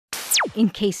in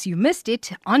case you missed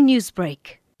it on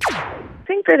Newsbreak. I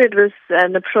think that it was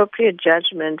an appropriate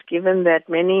judgment given that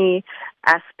many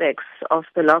aspects of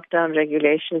the lockdown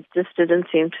regulations just didn't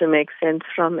seem to make sense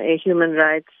from a human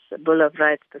rights, Bill of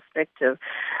Rights perspective.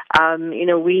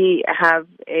 We have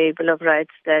a Bill of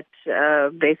Rights that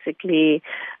basically,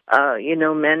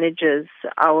 manages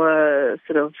our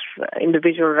sort of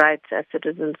individual rights as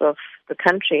citizens of the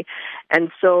country.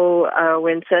 And so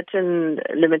when certain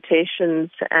limitations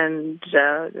and,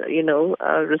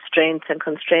 restraints and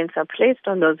constraints are placed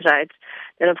on those rights,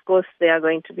 then of course there are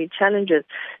going to be challenges.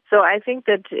 So I think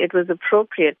that it was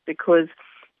appropriate because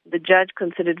the judge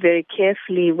considered very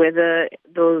carefully whether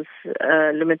those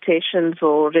limitations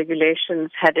or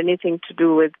regulations had anything to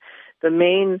do with the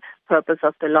main purpose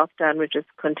of the lockdown, which is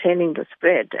containing the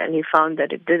spread, and he found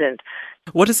that it didn't.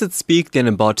 What does it speak then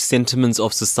about sentiments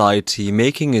of society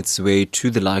making its way to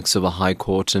the likes of a high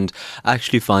court and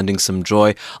actually finding some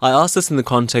joy? I ask this in the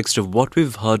context of what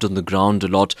we've heard on the ground a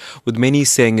lot, with many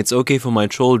saying it's okay for my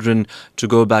children to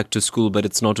go back to school, but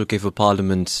it's not okay for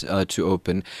Parliament to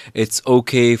open. It's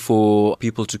okay for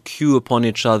people to queue upon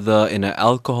each other in an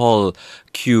alcohol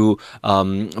queue,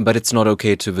 but it's not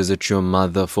okay to visit your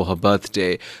mother for her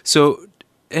birthday. So,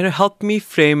 help me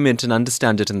frame it and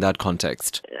understand it in that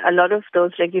context. A lot of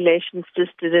those regulations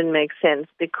just didn't make sense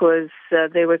because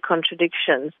there were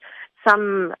contradictions.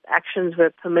 Some actions were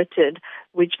permitted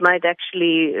which might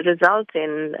actually result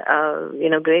in,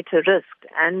 greater risk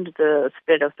and the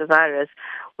spread of the virus,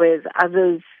 whereas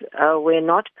others were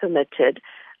not permitted,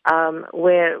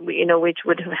 which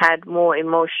would have had more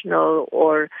emotional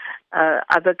or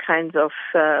other kinds of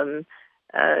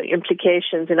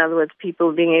implications. In other words,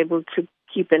 people being able to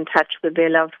keep in touch with their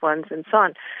loved ones and so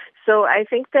on. So I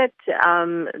think that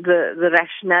the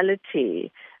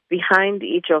rationality behind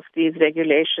each of these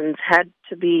regulations had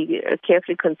to be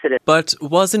carefully considered. But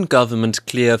wasn't government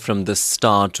clear from the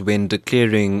start when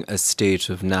declaring a state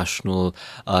of national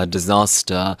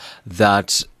disaster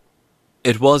that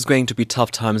it was going to be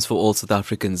tough times for all South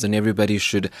Africans and everybody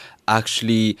should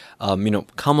actually,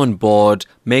 come on board,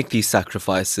 make these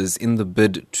sacrifices in the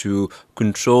bid to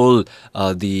control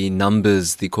the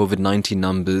numbers, the COVID-19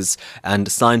 numbers.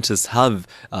 And scientists have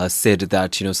said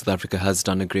that, South Africa has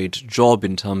done a great job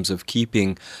in terms of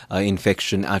keeping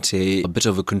infection at a bit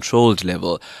of a controlled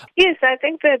level. Yes, I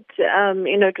think that,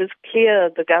 it was clear,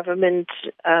 the government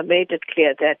made it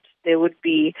clear that there would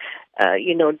be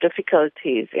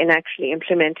difficulties in actually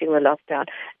implementing the lockdown,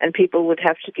 and people would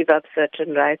have to give up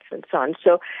certain rights and so on.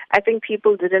 So I think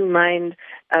people didn't mind,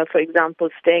 for example,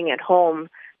 staying at home,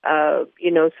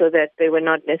 so that they were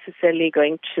not necessarily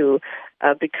going to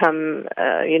become,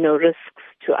 risks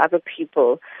to other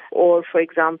people, or, for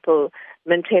example,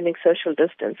 maintaining social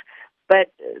distance.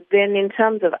 But then in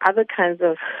terms of other kinds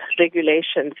of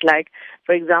regulations, like,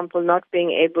 for example, not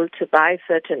being able to buy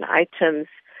certain items,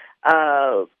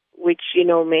 which,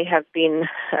 may have been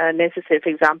necessary, for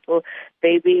example,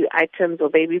 baby items or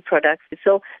baby products.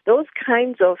 So those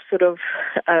kinds of sort of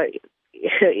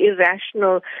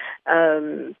irrational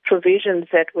provisions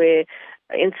that were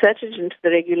inserted into the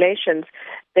regulations,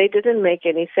 they didn't make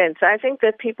any sense. I think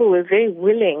that people were very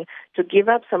willing to give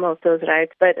up some of those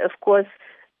rights, but of course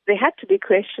there had to be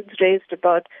questions raised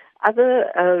about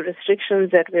other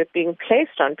restrictions that were being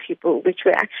placed on people which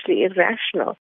were actually irrational.